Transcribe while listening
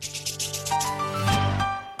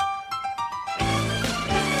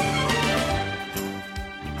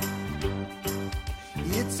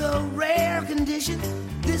tradition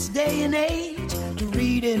this day and age to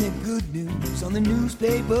read any good news on the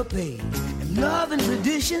newspaper page. And love and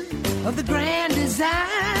tradition of the grand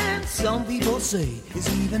design, some people say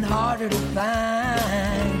is even harder to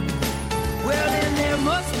find. Well, then there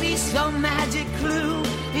must be some magic clue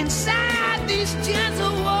inside these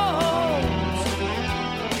gentle walls,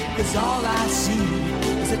 'cause all I see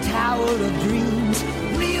is a tower of dreams,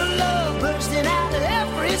 real love bursting out of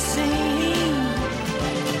every scene.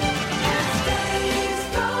 As days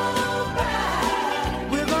go by,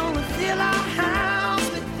 we're gonna fill our house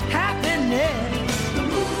with happiness. The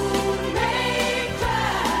moon may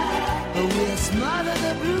cry, but we'll smother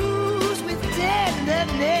the blues with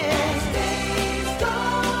tenderness. As days go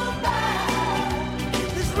by,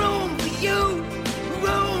 there's room for you,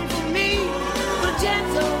 room for me, for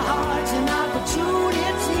gentle hearts and opportunity.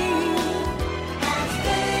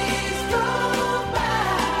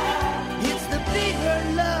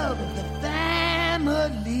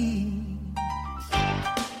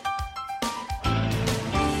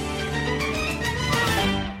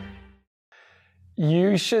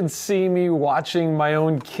 You should see me watching my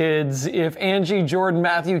own kids. If Angie, Jordan,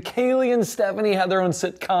 Matthew, Kaylee, and Stephanie had their own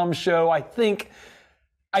sitcom show, I think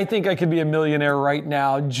I could be a millionaire right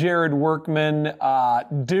now. Jared Workman,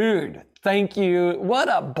 dude, thank you. What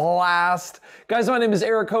a blast. Guys, my name is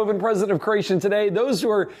Eric Hovind, president of Creation Today. Those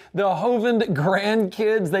who are the Hovind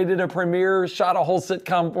grandkids, they did a premiere, shot a whole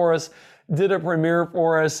sitcom for us, did a premiere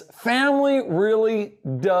for us. Family really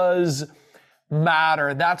does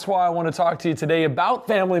matter. That's why I want to talk to you today about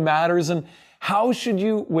Family Matters and how should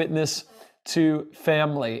you witness to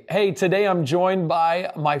family. Hey, today I'm joined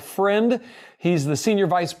by my friend. He's the senior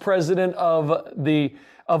vice president of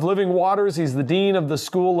Living Waters. He's the dean of the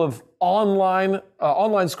School of Online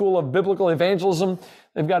School of Biblical Evangelism.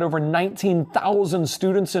 They've got over 19,000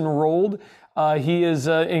 students enrolled. He is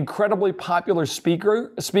an incredibly popular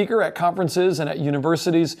speaker at conferences and at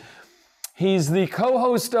universities. He's the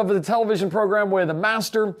co-host of the television program Way of the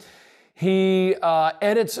Master. He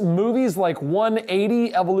edits movies like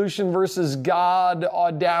 180, Evolution versus God,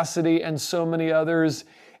 Audacity, and so many others.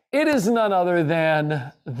 It is none other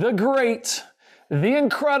than the great, the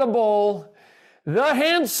incredible, the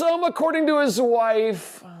handsome, according to his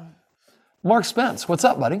wife, Mark Spence. What's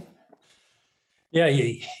up, buddy? Yeah,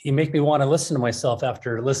 you make me want to listen to myself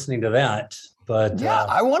after listening to that. But yeah,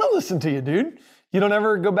 I want to listen to you, dude. You don't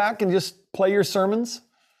ever go back and just play your sermons?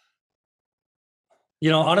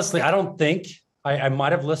 You know, honestly, I don't think I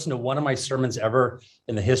might have listened to one of my sermons ever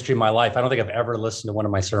in the history of my life. I don't think I've ever listened to one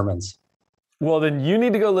of my sermons. Well, then you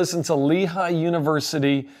need to go listen to Lehigh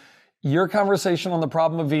University, your conversation on the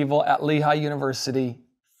problem of evil at Lehigh University.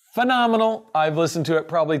 Phenomenal. I've listened to it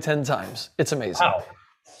probably 10 times. It's amazing. Wow.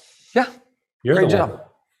 Yeah. Great job.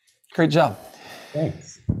 Great job.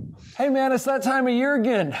 Thanks. Hey man, it's that time of year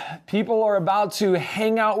again. People are about to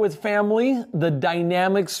hang out with family. The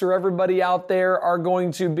dynamics for everybody out there are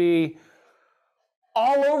going to be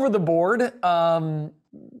all over the board.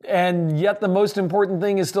 And yet the most important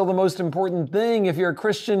thing is still the most important thing. If you're a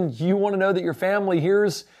Christian, you want to know that your family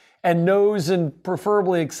hears and knows and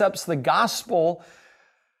preferably accepts the gospel.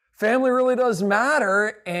 Family really does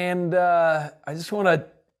matter. And I just want to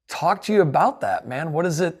talk to you about that, man. What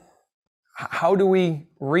is it? How do we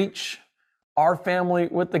reach our family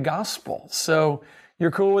with the gospel? So you're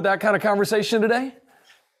cool with that kind of conversation today?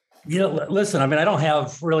 You know, listen, I mean, I don't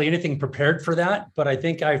have really anything prepared for that, but I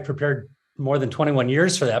think I've prepared more than 21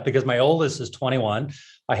 years for that because my oldest is 21.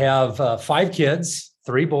 I have 5 kids,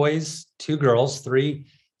 3 boys, 2 girls, 3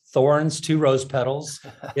 thorns, 2 rose petals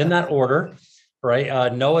in that order,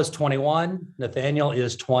 right? Noah's 21, Nathaniel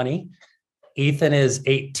is 20, Ethan is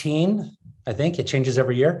 18. I think it changes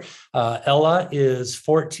every year. Ella is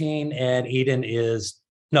 14 and Ella's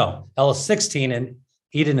 16 and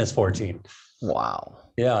Eden is 14. Wow.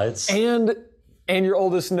 Yeah, it's and your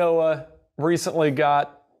oldest Noah recently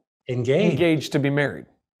got engaged to be married.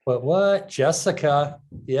 What? Jessica.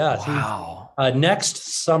 Yeah. Wow.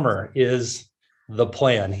 Next summer is the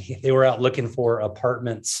plan. They were out looking for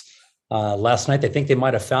apartments last night. They think they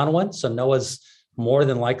might have found one. So Noah's more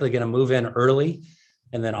than likely going to move in early.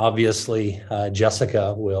 And then obviously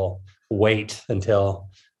Jessica will wait until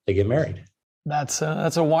they get married. That's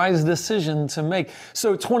a wise decision to make.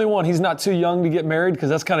 So 21, he's not too young to get married because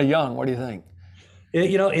that's kind of young. What do you think?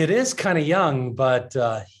 It is kind of young, but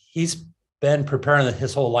he's been preparing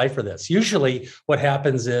his whole life for this. Usually what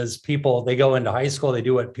happens is they go into high school, they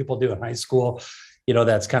do what people do in high school,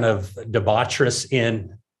 that's kind of debaucherous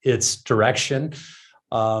in its direction.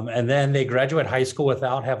 And then they graduate high school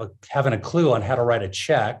without having a clue on how to write a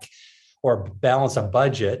check or balance a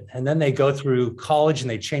budget. And then they go through college and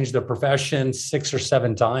they change their profession 6 or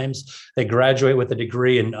 7 times. They graduate with a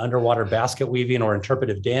degree in underwater basket weaving or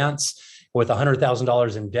interpretive dance with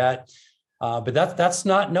 $100,000 in debt. But that's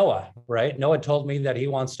not Noah, right? Noah told me that he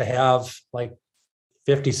wants to have like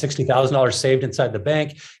 $50,000, $60,000 saved inside the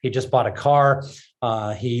bank. He just bought a car.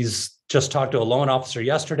 He's just talked to a loan officer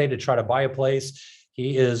yesterday to try to buy a place.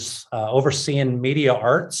 He is overseeing media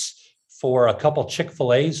arts for a couple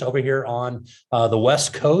Chick-fil-A's over here on the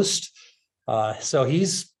West Coast. So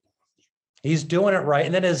he's doing it right.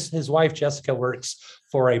 And then his wife, Jessica, works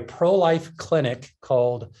for a pro-life clinic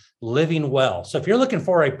called Living Well. So if you're looking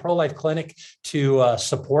for a pro-life clinic to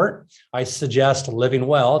support, I suggest Living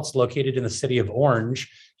Well. It's located in the city of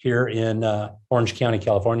Orange here in Orange County,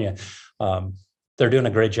 California. They're doing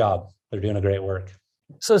a great job. They're doing a great work.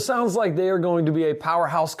 So it sounds like they are going to be a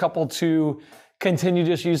powerhouse couple to continue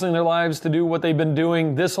just using their lives to do what they've been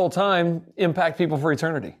doing this whole time, impact people for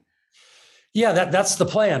eternity. Yeah, that's the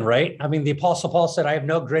plan, right? I mean, the Apostle Paul said, I have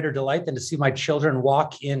no greater delight than to see my children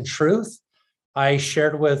walk in truth. I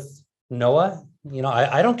shared with Noah,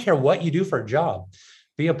 I don't care what you do for a job.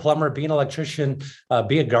 Be a plumber, be an electrician,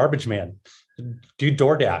 be a garbage man, do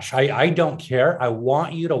DoorDash. I don't care. I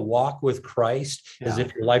want you to walk with Christ as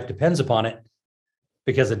if your life depends upon it,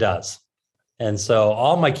 because it does. And so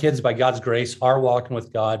all my kids, by God's grace, are walking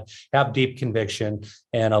with God, have deep conviction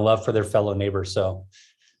and a love for their fellow neighbors. So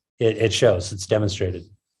it shows, it's demonstrated.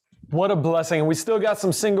 What a blessing. And we still got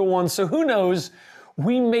some single ones. So who knows,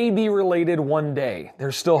 we may be related one day.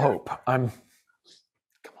 There's still hope. Come on,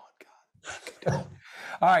 God.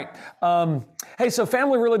 All right. Hey, so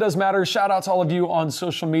family really does matter. Shout out to all of you on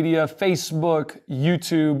social media, Facebook,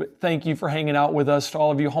 YouTube. Thank you for hanging out with us. To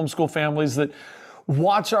all of you homeschool families that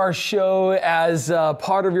watch our show as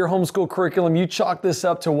part of your homeschool curriculum. You chalk this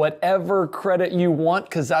up to whatever credit you want,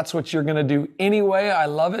 because that's what you're going to do anyway. I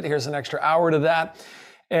love it. Here's an extra hour to that.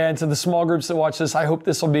 And to the small groups that watch this, I hope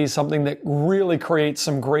this will be something that really creates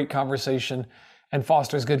some great conversation and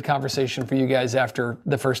fosters good conversation for you guys after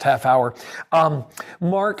the first half hour.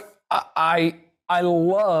 Mark, I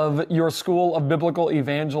love your School of Biblical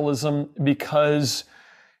Evangelism because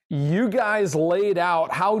you guys laid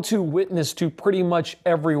out how to witness to pretty much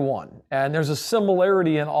everyone. And there's a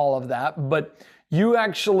similarity in all of that, but you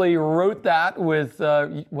actually wrote that with,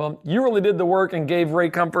 you really did the work and gave Ray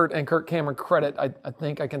Comfort and Kirk Cameron credit. I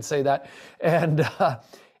think I can say that. And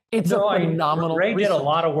it's a phenomenal Ray did a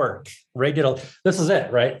lot of work. This is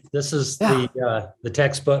it, right? This is the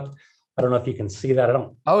textbook. I don't know if you can see that.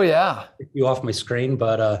 Oh yeah. Take you off my screen,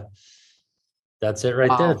 but that's it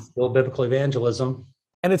right there. It's School of Biblical Evangelism.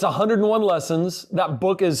 And it's 101 lessons. That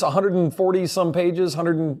book is 140 some pages,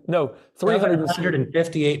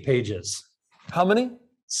 358 pages. How many?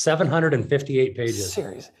 758 pages.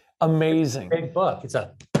 Serious. Amazing. Big book. It's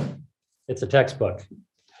a textbook.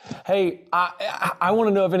 Hey, I want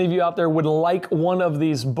to know if any of you out there would like one of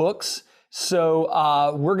these books. So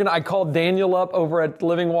I called Daniel up over at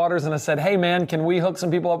Living Waters and I said, hey man, can we hook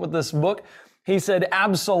some people up with this book? He said,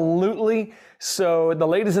 absolutely. So the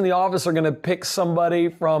ladies in the office are going to pick somebody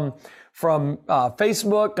from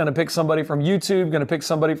Facebook, going to pick somebody from YouTube, going to pick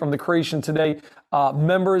somebody from the Creation Today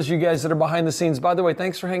members, you guys that are behind the scenes. By the way,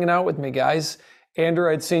 thanks for hanging out with me, guys.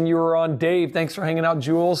 Andrew, I'd seen you were on. Dave, thanks for hanging out.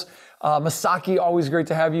 Jules, Masaki, always great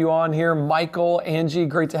to have you on here. Michael, Angie,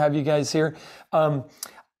 great to have you guys here.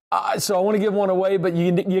 So I want to give one away, but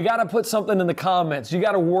you got to put something in the comments. You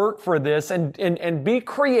got to work for this and be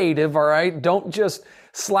creative, all right? Don't just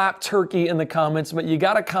slap turkey in the comments, but you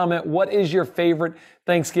got to comment, what is your favorite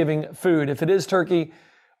Thanksgiving food? If it is turkey,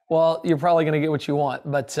 well, you're probably going to get what you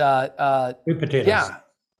want. But sweet potatoes. Yeah.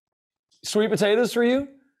 Sweet potatoes for you?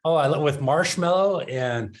 Oh, I love with marshmallow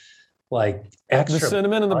and like extra the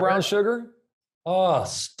cinnamon and the butter. Brown sugar? Oh,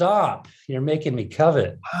 stop. You're making me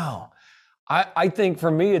covet. Wow. I think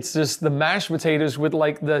for me, it's just the mashed potatoes with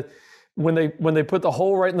like when they put the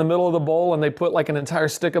hole right in the middle of the bowl and they put like an entire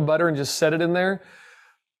stick of butter and just set it in there.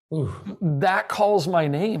 Ooh. That calls my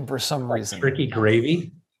name for some reason. Turkey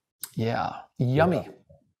gravy. Yeah. Yummy. Yeah.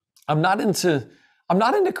 I'm not into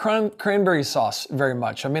cranberry sauce very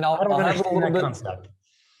much. I mean, I'll have it a little bit. Concept.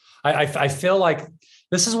 I feel like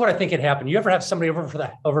this is what I think had happened. You ever have somebody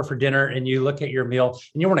over for dinner and you look at your meal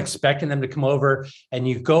and you weren't expecting them to come over and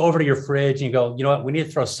you go over to your fridge and you go, you know what, we need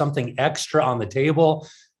to throw something extra on the table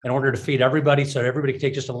in order to feed everybody so everybody can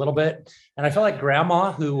take just a little bit. And I feel like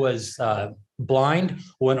grandma, who was blind,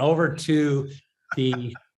 went over to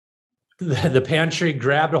the pantry,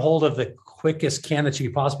 grabbed a hold of the quickest can that she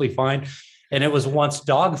could possibly find, And it was once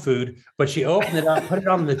dog food, but she opened it up, put it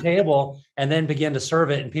on the table, and then began to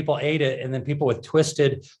serve it. And people ate it. And then people with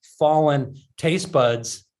twisted, fallen taste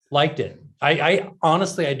buds liked it. I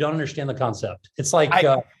honestly, I don't understand the concept. It's like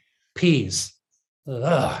peas.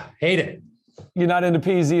 Ugh, hate it. You're not into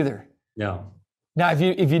peas either. No. Now, if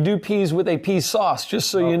you do peas with a pea sauce, just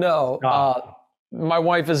so you know, my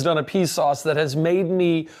wife has done a pea sauce that has made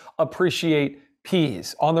me appreciate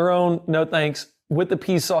peas. On their own, no thanks. With the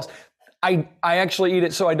pea sauce, I actually eat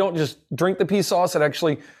it, so I don't just drink the pea sauce. It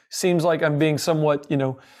actually seems like I'm being somewhat,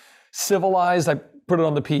 civilized. I put it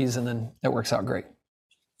on the peas, and then it works out great.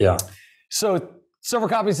 Yeah. So several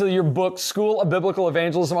copies of your book, School of Biblical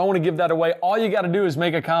Evangelism. I want to give that away. All you got to do is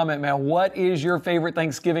make a comment, man. What is your favorite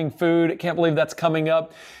Thanksgiving food? I can't believe that's coming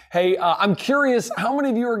up. Hey, I'm curious, how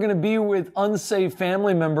many of you are going to be with unsaved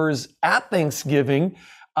family members at Thanksgiving?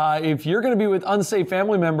 If you're going to be with unsaved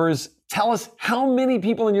family members, tell us how many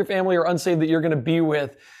people in your family are unsaved that you're going to be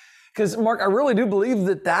with. Because, Mark, I really do believe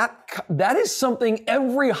that is something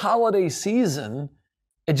every holiday season,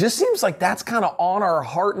 it just seems like that's kind of on our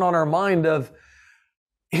heart and on our mind of,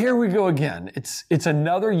 here we go again. It's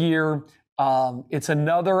another year. It's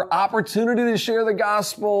another opportunity to share the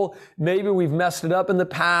gospel. Maybe we've messed it up in the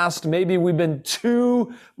past. Maybe we've been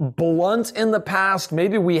too blunt in the past.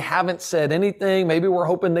 Maybe we haven't said anything. Maybe we're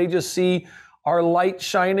hoping they just see our light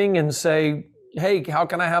shining and say, hey, how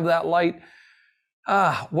can I have that light?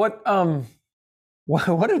 What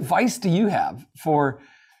advice do you have for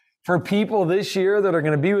people this year that are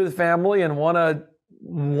going to be with family and want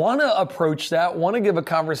to approach that, want to give a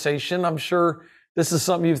conversation? I'm sure this is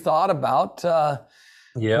something you've thought about.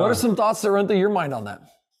 Yeah. What are some thoughts that run through your mind on that?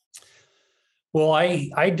 Well,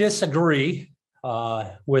 I disagree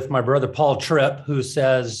with my brother Paul Tripp, who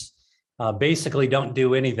says basically don't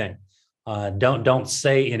do anything. Don't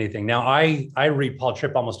say anything. Now, I read Paul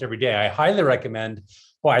Tripp almost every day. I highly recommend.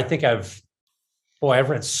 I've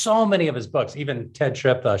read so many of his books, even Ted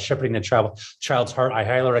Tripp, Shepherding a Child's Heart. I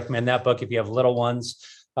highly recommend that book. If you have little ones,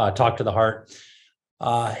 Talk to the Heart.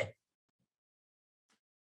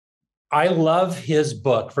 I love his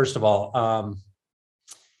book. First of all,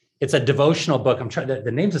 it's a devotional book.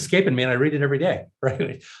 The name's escaping me, and I read it every day,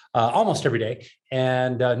 right? Almost every day.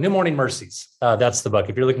 And New Morning Mercies. That's the book.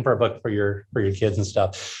 If you're looking for a book for your kids and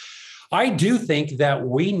stuff, I do think that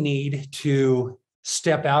we need to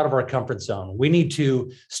step out of our comfort zone. We need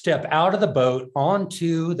to step out of the boat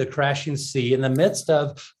onto the crashing sea in the midst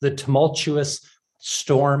of the tumultuous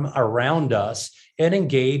storm around us and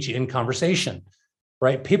engage in conversation,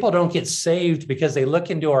 right? People don't get saved because they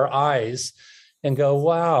look into our eyes and go,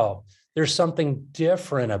 wow, there's something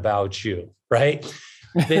different about you, right?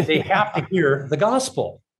 They have to hear the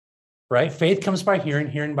gospel, right? Faith comes by hearing,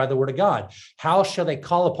 hearing by the word of God. How shall they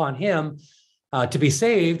call upon him to be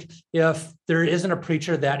saved if there isn't a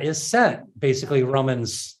preacher that is sent? Basically,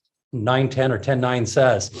 Romans 9:10 or 10:9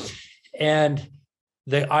 says. And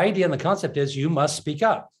the idea and the concept is you must speak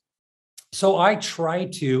up. So I try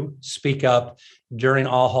to speak up during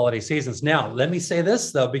all holiday seasons. Now, let me say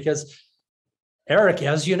this, though, because Eric,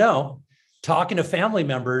 as you know, talking to family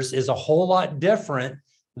members is a whole lot different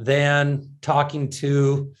than talking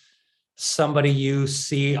to somebody you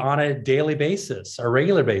see on a daily basis, a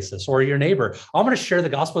regular basis, or your neighbor. I'm going to share the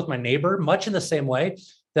gospel with my neighbor much in the same way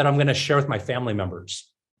that I'm going to share with my family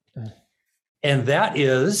members. And that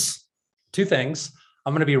is two things.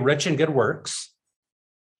 I'm going to be rich in good works.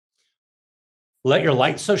 Let your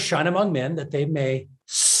light so shine among men that they may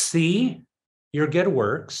see your good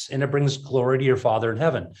works, and it brings glory to your Father in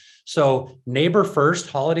heaven. So neighbor first,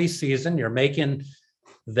 holiday season, you're making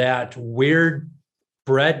that weird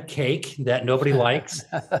bread cake that nobody likes,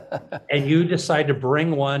 and you decide to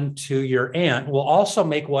bring one to your aunt. We'll also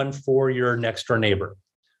make one for your next door neighbor,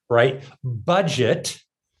 right? Budget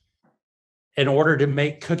in order to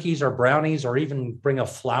make cookies or brownies or even bring a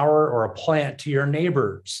flower or a plant to your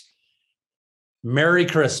neighbors. Merry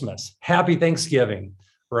Christmas, Happy Thanksgiving,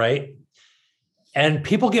 right? And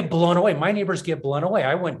people get blown away. My neighbors get blown away.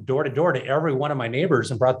 I went door to door to every one of my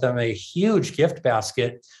neighbors and brought them a huge gift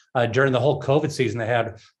basket during the whole COVID season. They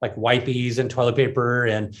had like wipies and toilet paper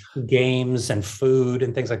and games and food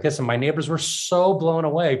and things like this. And my neighbors were so blown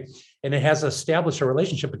away. And it has established a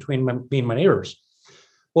relationship between me and my neighbors.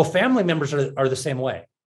 Well, family members are the same way,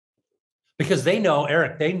 because they know,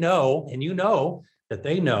 Eric, they know, and you know that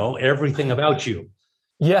they know everything about you.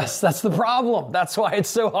 Yes, that's the problem. That's why it's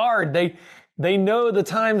so hard. They know the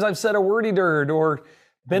times I've said a wordy dirt or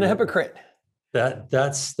been a hypocrite.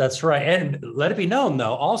 That's right. And let it be known,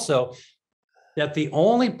 though, also that the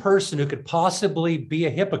only person who could possibly be a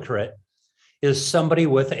hypocrite is somebody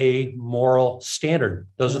with a moral standard.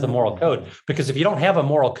 Those are the moral code. Because if you don't have a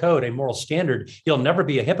moral code, a moral standard, you'll never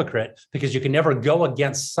be a hypocrite because you can never go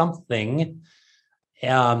against something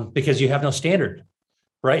because you have no standard,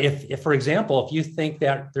 right? If, for example, if you think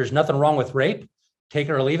that there's nothing wrong with rape, take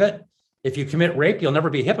it or leave it. If you commit rape, you'll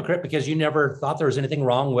never be a hypocrite because you never thought there was anything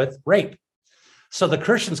wrong with rape. So the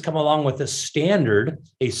Christians come along with a standard,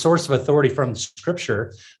 a source of authority from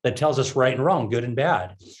Scripture that tells us right and wrong, good and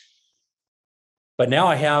bad. But now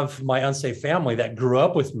I have my unsafe family that grew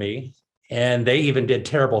up with me, and they even did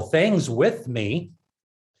terrible things with me.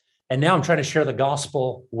 And now I'm trying to share the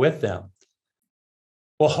gospel with them.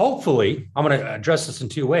 Well, hopefully, I'm going to address this in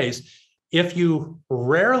two ways. If you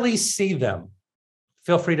rarely see them,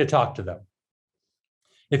 feel free to talk to them.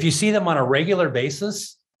 If you see them on a regular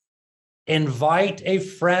basis, invite a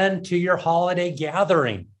friend to your holiday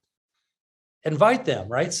gathering. Invite them,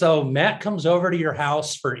 right? So Matt comes over to your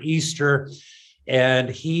house for Easter, and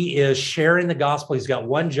he is sharing the gospel. He's got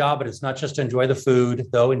one job, but it's not just to enjoy the food,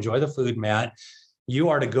 though. Enjoy the food, Matt. You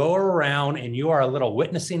are to go around and you are a little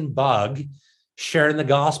witnessing bug, sharing the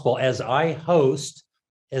gospel as I host,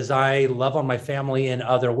 as I love on my family in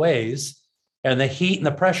other ways. And the heat and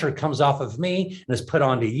the pressure comes off of me and is put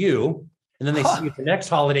onto you. And then they see you at the next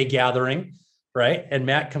holiday gathering, right? And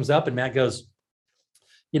Matt comes up and Matt goes,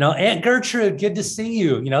 Aunt Gertrude, good to see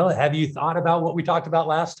you. Have you thought about what we talked about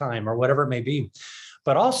last time or whatever it may be?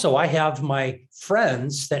 But also I have my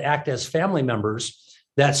friends that act as family members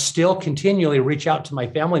that still continually reach out to my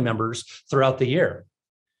family members throughout the year.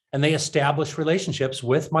 And they establish relationships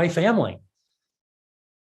with my family.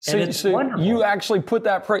 So you actually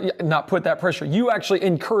not put that pressure. You actually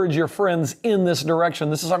encourage your friends in this direction.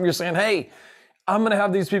 This is something you're saying, hey, I'm going to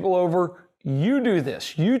have these people over. You do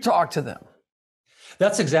this. You talk to them.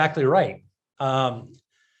 That's exactly right. I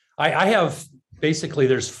have basically,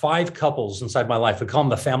 there's 5 couples inside my life. We call them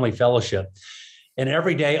the family fellowship. And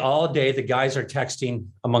every day, all day, the guys are texting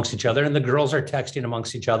amongst each other and the girls are texting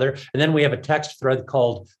amongst each other. And then we have a text thread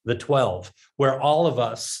called the 12, where all of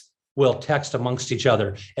us will text amongst each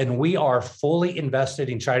other. And we are fully invested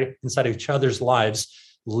inside of each other's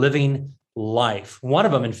lives, living life. One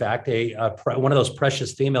of them, in fact, one of those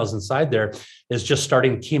precious females inside there is just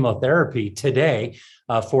starting chemotherapy today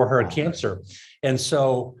for her cancer. And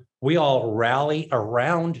so we all rally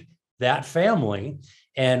around that family,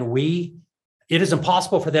 and it is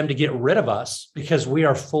impossible for them to get rid of us because we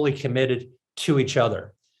are fully committed to each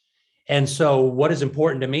other. And so what is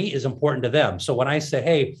important to me is important to them. So when I say,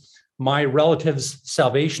 hey, my relative's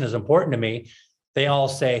salvation is important to me, they all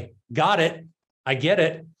say, got it, I get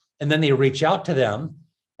it. And then they reach out to them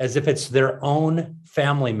as if it's their own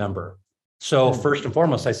family member. So first and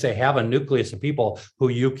foremost, I say, have a nucleus of people who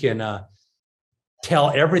you can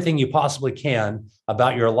tell everything you possibly can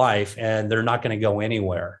about your life, and they're not going to go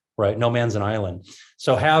anywhere, right? No man's an island.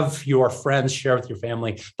 So have your friends share with your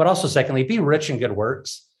family, but also secondly, be rich in good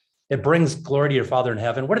works. It brings glory to your Father in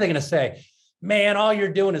heaven. What are they going to say? Man, all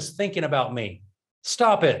you're doing is thinking about me.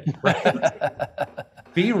 Stop it, right?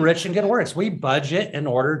 Be rich in good works. We budget in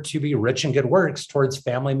order to be rich in good works towards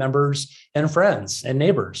family members and friends and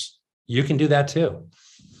neighbors. You can do that too.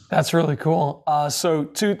 That's really cool. So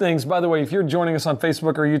 2 things. By the way, if you're joining us on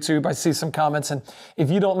Facebook or YouTube, I see some comments. And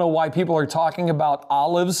if you don't know why people are talking about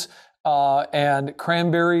olives and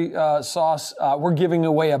cranberry sauce, we're giving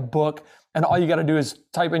away a book. And all you got to do is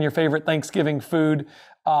type in your favorite Thanksgiving food.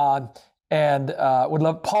 And would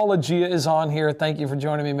love, Paula Gia is on here. Thank you for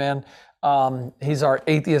joining me, man. He's our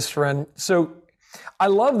atheist friend. So I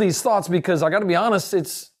love these thoughts because I got to be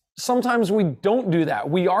honest, sometimes we don't do that.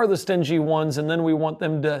 We are the stingy ones, and then we want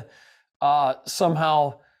them to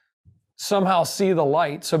somehow see the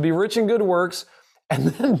light. So be rich in good works, and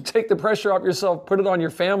then take the pressure off yourself, put it on your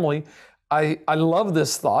family. I love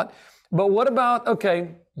this thought. But what about,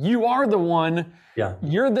 okay, you are the one. Yeah.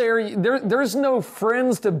 You're there. There's no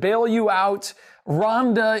friends to bail you out.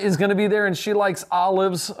 Rhonda is going to be there, and she likes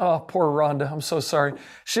olives. Oh, poor Rhonda. I'm so sorry.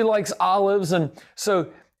 She likes olives. And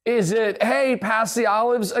so is it, hey, pass the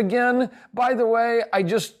olives again? By the way,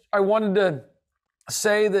 I wanted to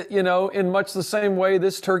say that, in much the same way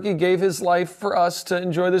this turkey gave his life for us to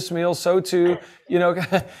enjoy this meal, so too,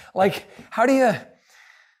 like,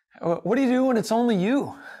 what do you do when it's only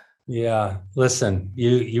you? Yeah. Listen,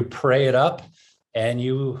 you pray it up and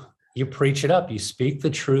you preach it up. You speak the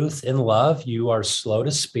truth in love. You are slow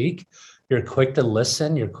to speak. You're quick to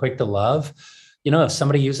listen. You're quick to love. If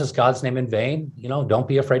somebody uses God's name in vain, don't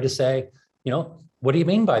be afraid to say, what do you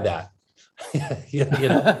mean by that? Be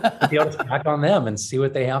able to back on them and see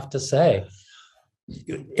what they have to say.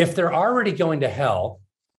 If they're already going to hell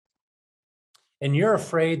and you're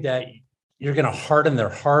afraid that you're going to harden their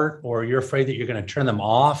heart, or you're afraid that you're going to turn them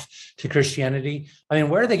off to Christianity. I mean,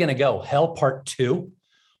 where are they going to go? Hell part 2,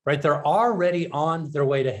 right? They're already on their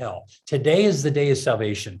way to hell. Today is the day of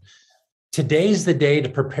salvation. Today's the day to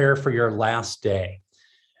prepare for your last day.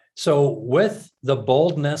 So with the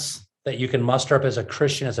boldness that you can muster up as a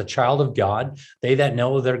Christian, as a child of God, they that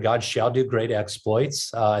know their God shall do great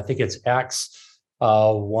exploits. I think it's Acts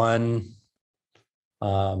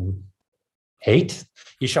 1:8.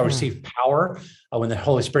 You shall receive power when the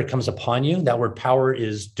Holy Spirit comes upon you. That word power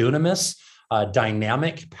is dunamis,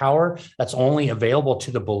 dynamic power that's only available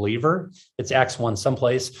to the believer. It's Acts 1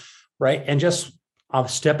 someplace, right? And just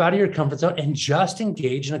step out of your comfort zone and just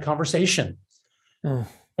engage in a conversation.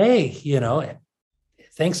 Hey,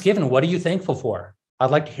 Thanksgiving, what are you thankful for?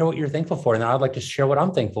 I'd like to hear what you're thankful for. And then I'd like to share what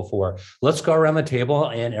I'm thankful for. Let's go around the table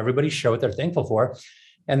and everybody share what they're thankful for.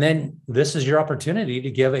 And then this is your opportunity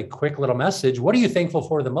to give a quick little message. What are you thankful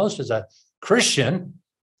for the most as a Christian?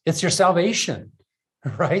 It's your salvation,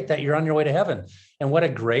 right? That you're on your way to heaven. And what a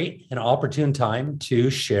great and opportune time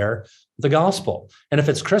to share the gospel. And if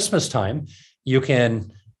it's Christmas time, you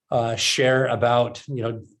can share about,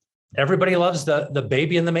 everybody loves the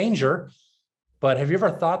baby in the manger. But have you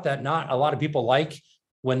ever thought that not a lot of people like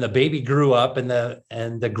when the baby grew up and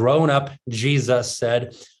the grown-up Jesus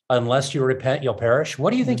said, unless you repent, you'll perish?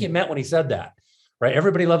 What do you think he meant when he said that? Right?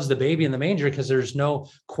 Everybody loves the baby in the manger because there's no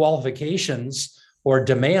qualifications or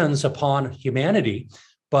demands upon humanity.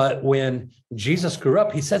 But when Jesus grew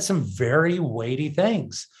up, he said some very weighty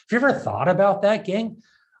things. Have you ever thought about that, gang?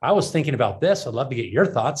 I was thinking about this. I'd love to get your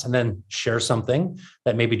thoughts and then share something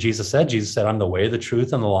that maybe Jesus said. Jesus said, I'm the way, the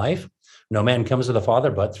truth, and the life. No man comes to the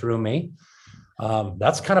Father but through me.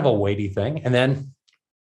 That's kind of a weighty thing. And then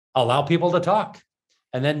allow people to talk.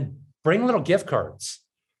 And then bring little gift cards,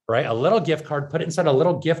 right? A little gift card, put it inside a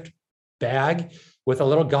little gift bag with a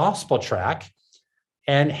little gospel track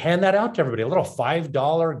and hand that out to everybody. A little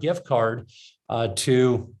 $5 gift card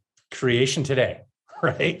to Creation Today,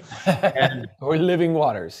 right? And, or Living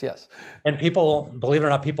Waters, yes. And people, believe it or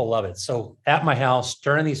not, people love it. So at my house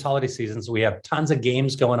during these holiday seasons, we have tons of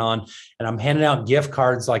games going on, and I'm handing out gift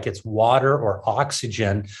cards like it's water or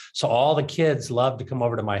oxygen. So all the kids love to come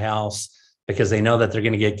over to my house because they know that they're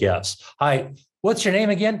going to get gifts. Hi, what's your name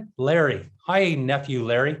again? Larry. Hi, nephew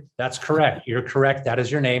Larry. That's correct. You're correct. That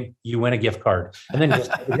is your name. You win a gift card. And then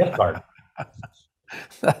just a gift card.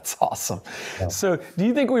 That's awesome. Yeah. So do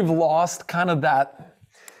you think we've lost kind of that,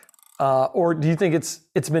 or do you think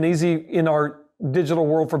it's been easy in our digital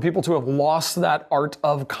world for people to have lost that art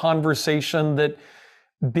of conversation, that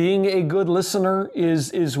being a good listener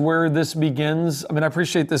is where this begins? I mean, I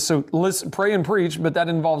appreciate this. So pray and preach, but that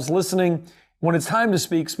involves listening. When it's time to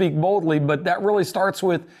speak boldly, but that really starts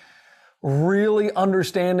with really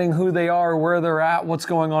understanding who they are, where they're at, what's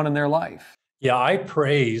going on in their life. Yeah, I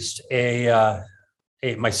praised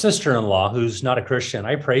my sister-in-law, who's not a Christian.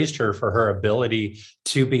 I praised her for her ability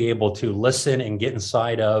to be able to listen and get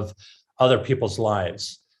inside of other people's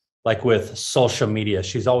lives. Like with social media,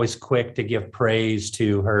 she's always quick to give praise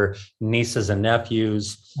to her nieces and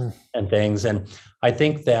nephews and things. And I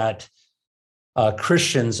think that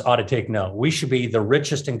Christians ought to take note. We should be the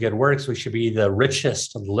richest in good works. We should be the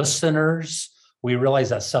richest listeners. We realize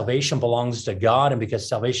that salvation belongs to God. And because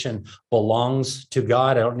salvation belongs to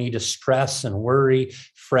God, I don't need to stress and worry,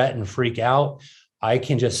 fret and freak out. I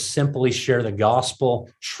can just simply share the gospel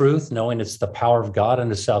truth, knowing it's the power of God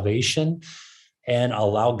unto salvation, and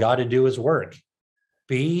allow God to do his work.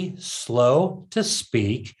 Be slow to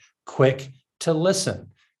speak, quick to listen.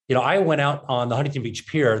 I went out on the Huntington Beach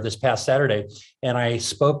Pier this past Saturday, and I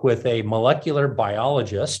spoke with a molecular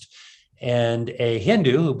biologist and a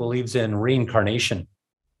Hindu who believes in reincarnation.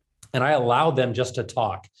 And I allowed them just to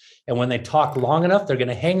talk. And when they talk long enough, they're going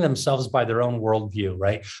to hang themselves by their own worldview,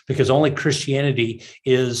 right? Because only Christianity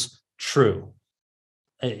is true.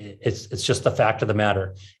 It's just the fact of the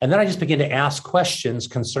matter. And then I just began to ask questions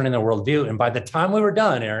concerning their worldview. And by the time we were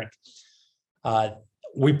done, Eric,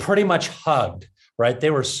 we pretty much hugged, right?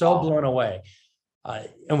 They were so blown away.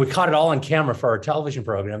 And we caught it all on camera for our television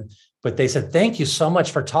program. But they said, thank you so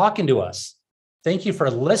much for talking to us. Thank you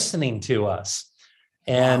for listening to us.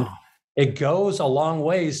 And it goes a long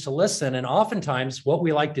ways to listen. And oftentimes what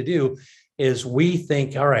we like to do is we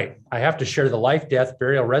think, all right, I have to share the life, death,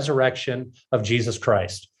 burial, resurrection of Jesus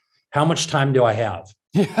Christ. How much time do I have?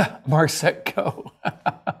 Yeah, Mark, set, go.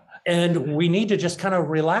 And we need to just kind of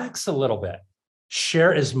relax a little bit.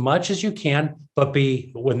 Share as much as you can, but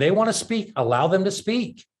when they want to speak, allow them to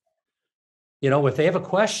speak. If they have a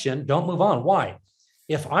question, don't move on. Why?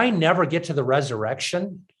 If I never get to the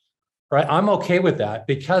resurrection, right, I'm okay with that,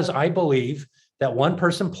 because I believe that one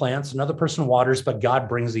person plants, another person waters, but God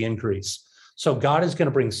brings the increase. So God is going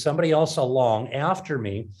to bring somebody else along after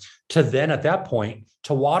me to then at that point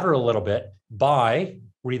to water a little bit by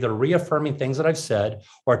either reaffirming things that I've said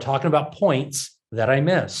or talking about points that I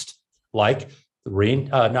missed, like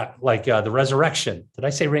the resurrection. Did I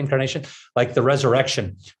say reincarnation? Like the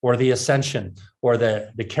resurrection or the ascension or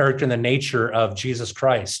the character and the nature of Jesus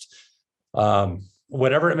Christ,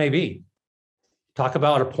 whatever it may be. Talk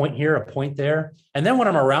about a point here, a point there. And then when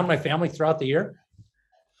I'm around my family throughout the year,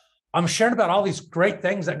 I'm sharing about all these great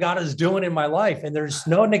things that God is doing in my life. And there's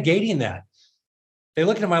no negating that. They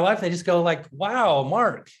look into my life, they just go like, wow,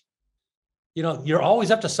 Mark, you're always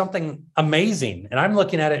up to something amazing. And I'm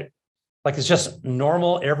looking at it like it's just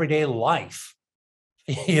normal everyday life,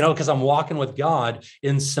 because I'm walking with God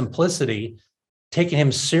in simplicity, taking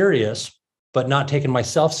him serious, but not taking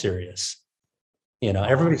myself serious.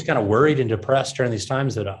 Everybody's kind of worried and depressed during these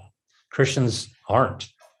times that Christians aren't.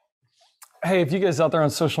 Hey, if you guys out there on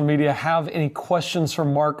social media have any questions for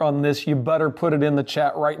Mark on this, you better put it in the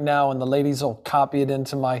chat right now, and the ladies will copy it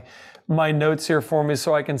into my notes here for me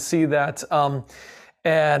so I can see that.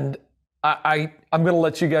 And I'm going to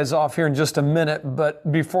let you guys off here in just a minute,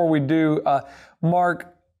 but before we do,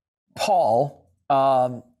 Mark, Paul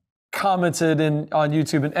commented on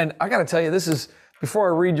YouTube, and I got to tell you,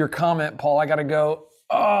 before I read your comment, Paul, I got to go,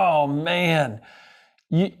 oh man.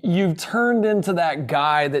 You've turned into that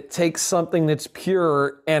guy that takes something that's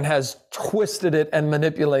pure and has twisted it and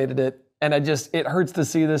manipulated it. And it hurts to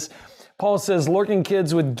see this. Paul says, Lurking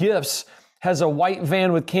Kids with Gifts has a white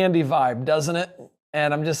van with candy vibe, doesn't it?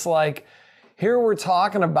 And I'm just like, here we're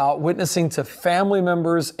talking about witnessing to family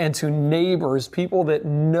members and to neighbors, people that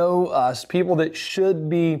know us, people that should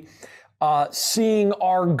be seeing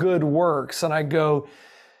our good works. And I go,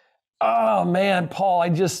 oh man, Paul,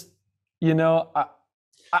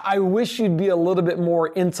 I wish you'd be a little bit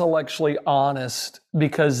more intellectually honest,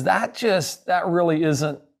 because that really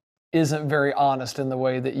isn't very honest in the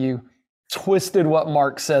way that you twisted what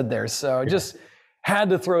Mark said there. So just had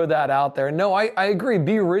to throw that out there. No, I agree.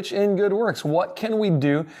 Be rich in good works. What can we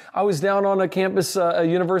do? I was down on a campus, a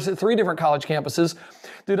university, 3 different college campuses.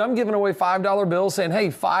 Dude, I'm giving away $5 bills saying, hey,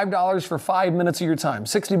 $5 for 5 minutes of your time,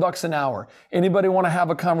 $60 an hour. Anybody want to have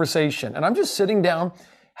a conversation? And I'm just sitting down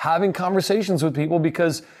having conversations with people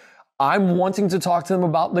because I'm wanting to talk to them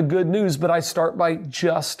about the good news, but I start by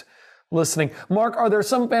just listening. Mark, are there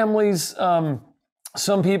some families,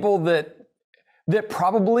 some people that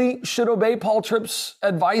probably should obey Paul Tripp's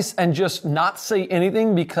advice and just not say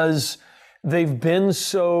anything because they've been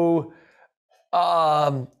so,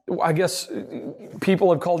 I guess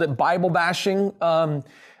people have called it Bible bashing.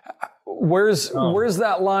 Where's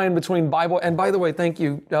that line between Bible, and by the way, thank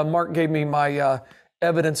you. Mark gave me my,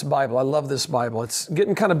 Evidence Bible. I love this Bible. It's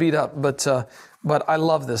getting kind of beat up, but I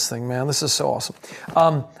love this thing, man. This is so awesome.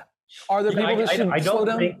 Are there people that should slow down? I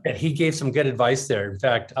don't think that he gave some good advice there. In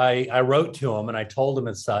fact, I wrote to him and I told him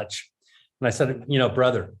as such. And I said,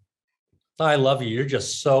 brother, I love you. You're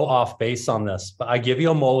just so off base on this, but I give you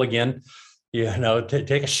a mulligan,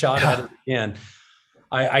 take a shot at it again.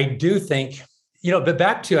 I do think, but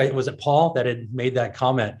back to, was it Paul that had made that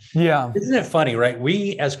comment? Yeah. Isn't it funny, right?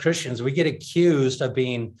 We as Christians, we get accused of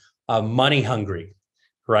being money hungry,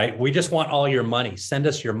 right? We just want all your money. Send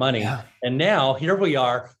us your money. Yeah. And now here we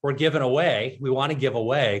are, we're giving away. We want to give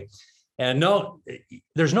away. And no,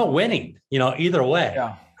 there's no winning, either way.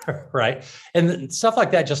 Yeah. Right. And stuff like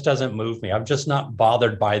that just doesn't move me. I'm just not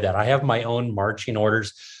bothered by that. I have my own marching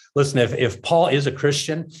orders. Listen, if Paul is a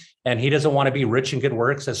Christian and he doesn't want to be rich in good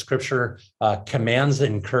works, as Scripture commands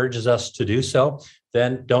and encourages us to do so,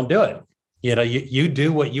 then don't do it. You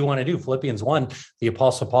do what you want to do. Philippians 1, the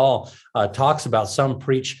Apostle Paul talks about some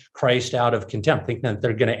preach Christ out of contempt, thinking that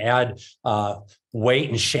they're going to add weight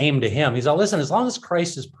and shame to him. He's like, listen, as long as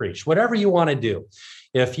Christ is preached, whatever you want to do,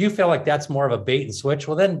 if you feel like that's more of a bait and switch,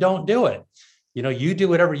 well, then don't do it. You do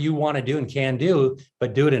whatever you want to do and can do,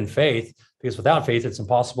 but do it in faith, because without faith, it's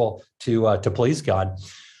impossible to please God.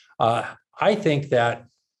 I think that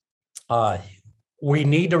we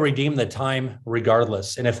need to redeem the time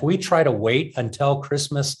regardless. And if we try to wait until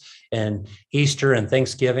Christmas and Easter and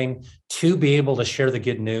Thanksgiving to be able to share the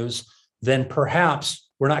good news, then perhaps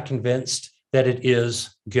we're not convinced that it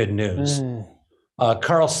is good news.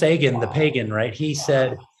 Carl Sagan, the pagan, right? He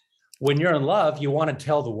said, when you're in love, you want to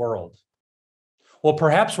tell the world. Well,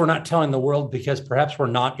 perhaps we're not telling the world because perhaps we're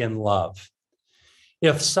not in love.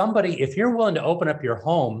 If you're willing to open up your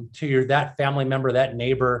home to that family member, that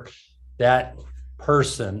neighbor, that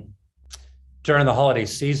person during the holiday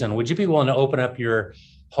season, would you be willing to open up your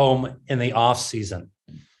home in the off season?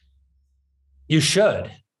 You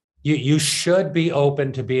should. You should be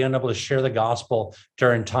open to being able to share the gospel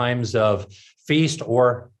during times of feast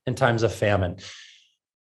or in times of famine.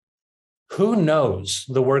 Who knows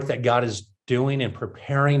the work that God is doing and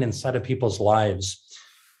preparing inside of people's lives?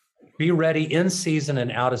 Be ready in season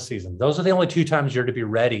and out of season. Those are the only two times you're to be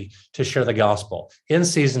ready to share the gospel, in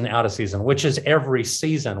season, out of season, which is every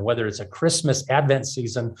season, whether it's a Christmas Advent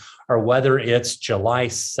season or whether it's July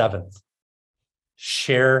 7th.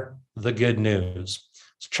 Share the good news.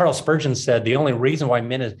 Charles Spurgeon said the only reason why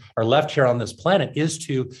men are left here on this planet is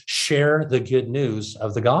to share the good news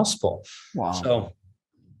of the gospel. Wow. So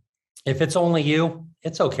if it's only you,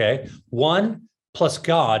 it's okay. One plus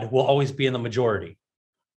God will always be in the majority,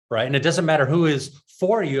 right? And it doesn't matter who is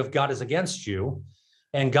for you if God is against you,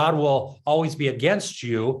 and God will always be against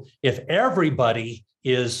you if everybody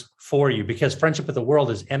is for you, because friendship with the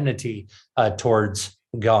world is enmity towards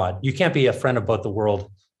God. You can't be a friend of both the world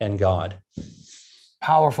and God.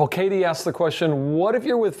 Powerful. Katie asked the question, what if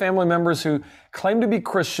you're with family members who claim to be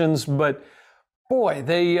Christians, but boy,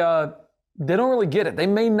 they don't really get it. They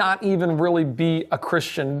may not even really be a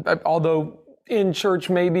Christian, although in church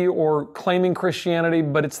maybe, or claiming Christianity,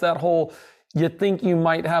 but it's that whole, you think you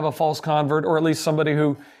might have a false convert, or at least somebody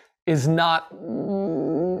who is not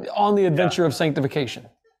on the adventure of sanctification.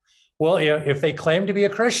 Well, if they claim to be a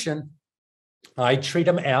Christian, I treat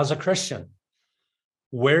them as a Christian.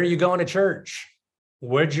 Where are you going to church?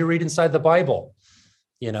 Where did you read inside the Bible?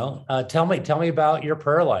 Tell me about your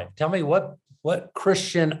prayer life. Tell me what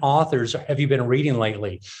Christian authors have you been reading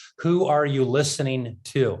lately? Who are you listening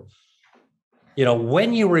to?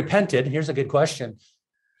 When you repented, here's a good question.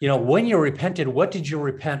 When you repented, what did you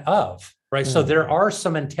repent of? Right. So there are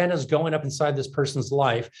some antennas going up inside this person's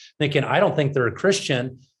life thinking, I don't think they're a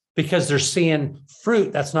Christian, because they're seeing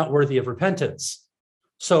fruit that's not worthy of repentance.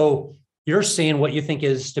 So you're seeing what you think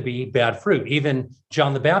is to be bad fruit. Even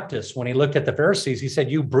John the Baptist, when he looked at the Pharisees, he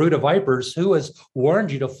said, you brood of vipers, who has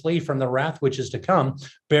warned you to flee from the wrath which is to come,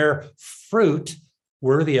 bear fruit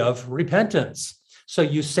worthy of repentance. So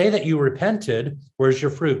you say that you repented, where's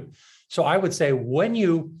your fruit? So I would say when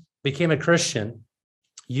you became a Christian,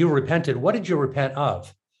 you repented. What did you repent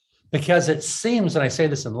of? Because it seems, and I say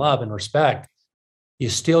this in love and respect, you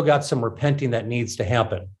still got some repenting that needs to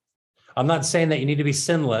happen. I'm not saying that you need to be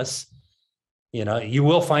sinless. You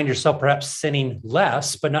will find yourself perhaps sinning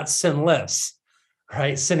less, but not sinless,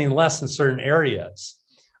 right? Sinning less in certain areas.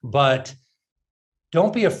 But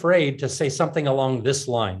don't be afraid to say something along this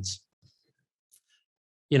lines.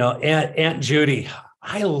 Aunt Judy,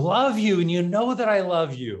 I love you, and you know that I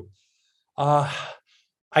love you. I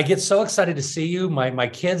get so excited to see you. My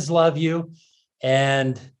kids love you.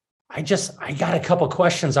 And I got a couple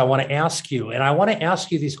questions I want to ask you. And I want to ask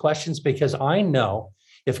you these questions because I know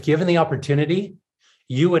if given the opportunity,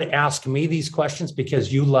 you would ask me these questions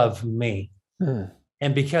because you love me.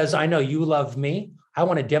 And because I know you love me, I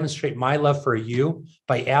want to demonstrate my love for you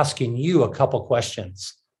by asking you a couple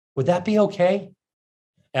questions. Would that be okay?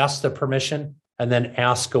 Ask the permission and then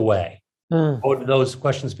ask away. What would those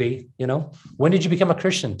questions be? When did you become a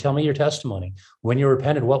Christian? Tell me your testimony. When you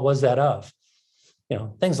repented, what was that of?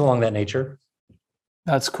 Things along that nature.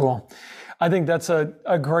 That's cool. I think that's a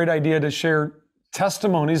great idea to share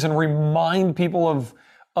testimonies and remind people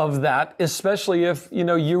of that, especially if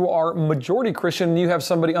you are majority Christian and you have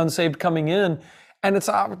somebody unsaved coming in, and it's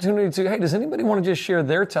an opportunity to, hey, does anybody want to just share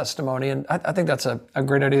their testimony? And I think that's a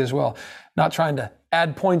great idea as well. Not trying to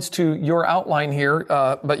add points to your outline here,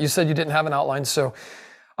 but you said you didn't have an outline, so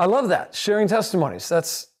I love that, sharing testimonies.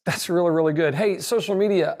 That's really, really good. Hey, social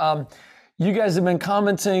media. You guys have been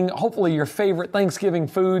commenting, hopefully your favorite Thanksgiving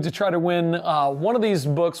food, to try to win one of these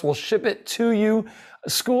books. We'll ship it to you.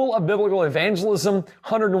 School of Biblical Evangelism,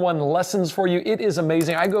 101 lessons for you. It is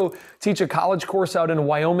amazing. I go teach a college course out in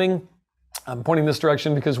Wyoming. I'm pointing this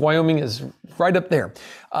direction because Wyoming is right up there.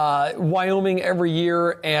 Wyoming every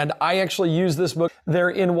year, and I actually use this book there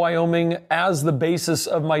in Wyoming as the basis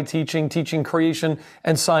of my teaching creation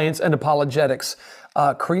and science and apologetics.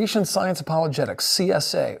 Creation, science, apologetics,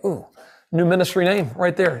 CSA. Ooh. New ministry name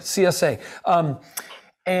right there, CSA.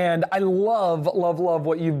 And I love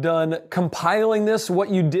what you've done compiling this, what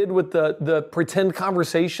you did with the pretend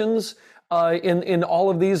conversations in all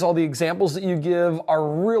of these. All the examples that you give are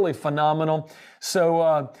really phenomenal.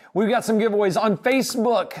 So we've got some giveaways on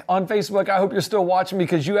Facebook. I hope you're still watching,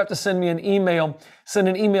 because you have to send me an email. Send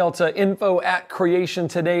an email to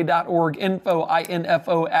info@creationtoday.org,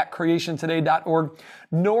 info@creationtoday.org.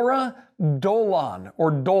 Nora Dolan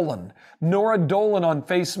on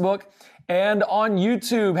Facebook, And on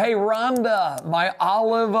YouTube, hey, Rhonda, my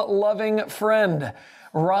olive-loving friend.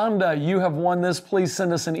 Rhonda, you have won this. Please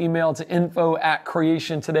send us an email to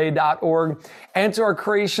info@creationtoday.org and to our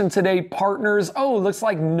Creation Today partners. Oh, looks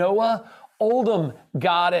like Noah Oldham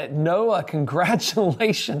got it. Noah,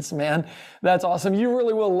 congratulations, man. That's awesome. You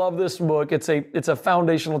really will love this book. It's a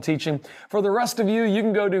foundational teaching. For the rest of you, you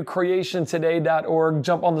can go to creationtoday.org,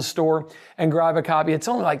 jump on the store and grab a copy. It's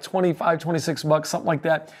only like $25-26, something like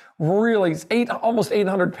that. Really, it's almost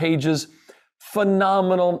 800 pages.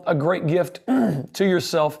 Phenomenal. A great gift to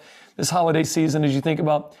yourself this holiday season as you think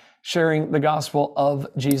about sharing the gospel of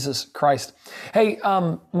Jesus Christ. Hey,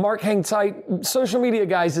 Mark, hang tight. Social media,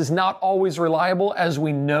 guys, is not always reliable, as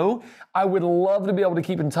we know. I would love to be able to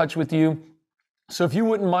keep in touch with you. So if you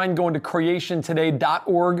wouldn't mind going to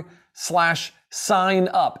creationtoday.org/sign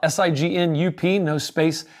up, SIGNUP, no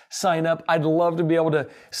space, sign up. I'd love to be able to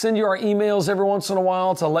send you our emails every once in a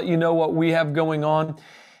while to let you know what we have going on.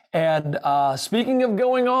 And speaking of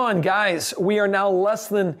going on, guys, we are now less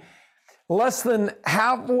than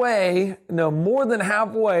halfway, no, more than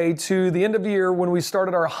halfway to the end of the year when we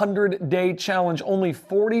started our 100-day challenge. Only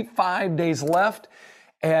 45 days left.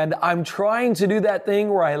 And I'm trying to do that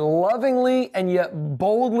thing where I lovingly and yet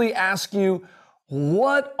boldly ask you,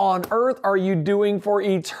 what on earth are you doing for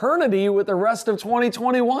eternity with the rest of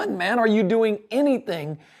 2021, man? Are you doing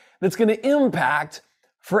anything that's going to impact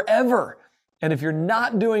forever? And if you're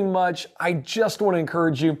not doing much, I just want to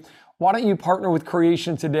encourage you, why don't you partner with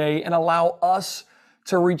Creation Today and allow us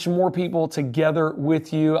to reach more people together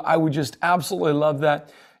with you? I would just absolutely love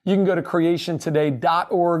that. You can go to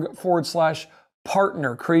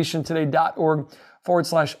creationtoday.org/partner,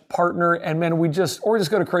 creationtoday.org/partner. And man, or just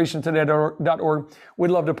go to creationtoday.org.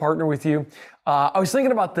 We'd love to partner with you. I was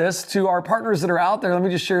thinking about this to our partners that are out there. Let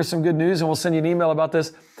me just share some good news and we'll send you an email about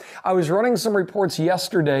this. I was running some reports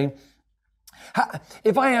yesterday.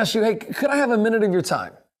 If I asked you, hey, could I have a minute of your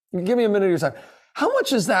time? Give me a minute of your time. How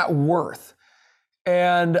much is that worth?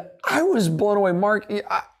 And I was blown away. Mark,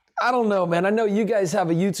 I don't know, man. I know you guys have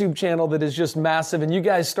a YouTube channel that is just massive, and you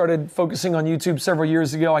guys started focusing on YouTube several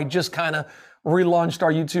years ago. I just kind of relaunched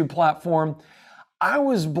our YouTube platform. I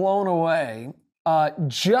was blown away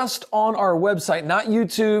just on our website, not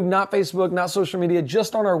YouTube, not Facebook, not social media,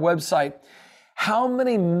 just on our website, how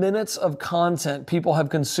many minutes of content people have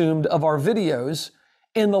consumed of our videos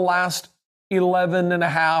in the last 10 and a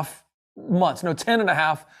half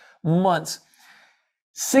months.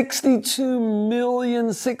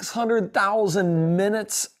 62,600,000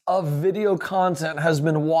 minutes of video content has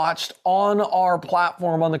been watched on our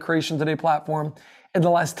platform, on the Creation Today platform in the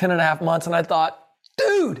last 10 and a half months. And I thought,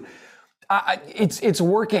 dude, it's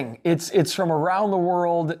working. It's from around the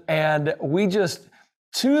world. And we just,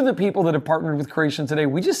 to the people that have partnered with Creation Today,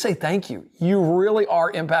 we just say thank you. You really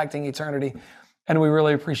are impacting eternity. And we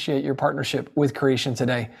really appreciate your partnership with Creation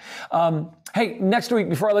Today. Hey, next week,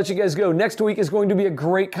 before I let you guys go, next week is going to be a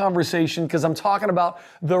great conversation because I'm talking about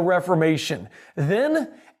the Reformation. Then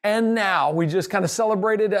and now, we just kind of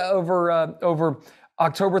celebrated over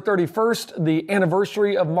October 31st, the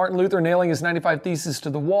anniversary of Martin Luther nailing his 95 Theses to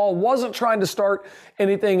the wall. Wasn't trying to start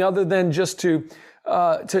anything other than just to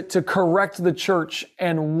correct the church.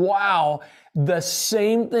 And wow, the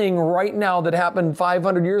same thing right now that happened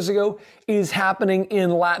 500 years ago is happening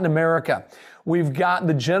in Latin America. We've got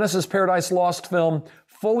the Genesis Paradise Lost film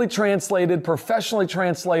fully translated, professionally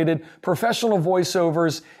translated, professional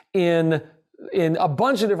voiceovers in a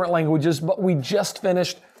bunch of different languages, but we just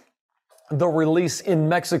finished the release in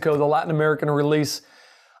Mexico, the Latin American release.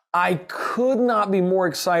 I could not be more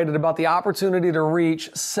excited about the opportunity to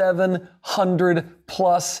reach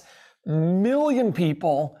 700+ million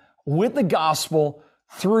people with the gospel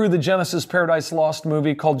through the Genesis Paradise Lost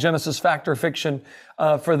movie called Genesis Fact or Fiction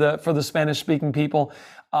for the Spanish-speaking people.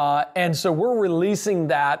 And so we're releasing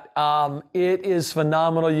that. It is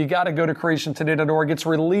phenomenal. You got to go to creationtoday.org. It's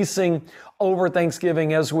releasing over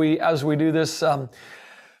Thanksgiving as we do this.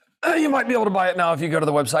 You might be able to buy it now if you go to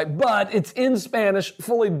the website, but it's in Spanish,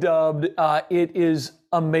 fully dubbed. It is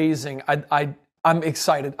amazing. I'm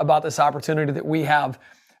excited about this opportunity that we have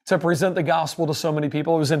to present the gospel to so many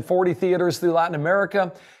people. It was in 40 theaters through Latin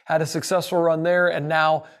America, had a successful run there, and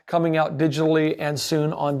now coming out digitally and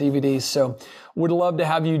soon on DVD. So would love to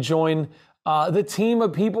have you join the team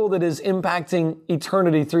of people that is impacting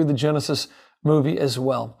eternity through the Genesis movie as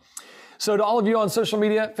well. So to all of you on social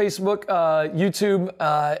media, Facebook, YouTube,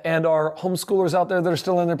 and our homeschoolers out there that are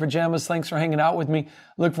still in their pajamas, thanks for hanging out with me.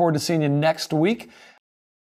 Look forward to seeing you next week.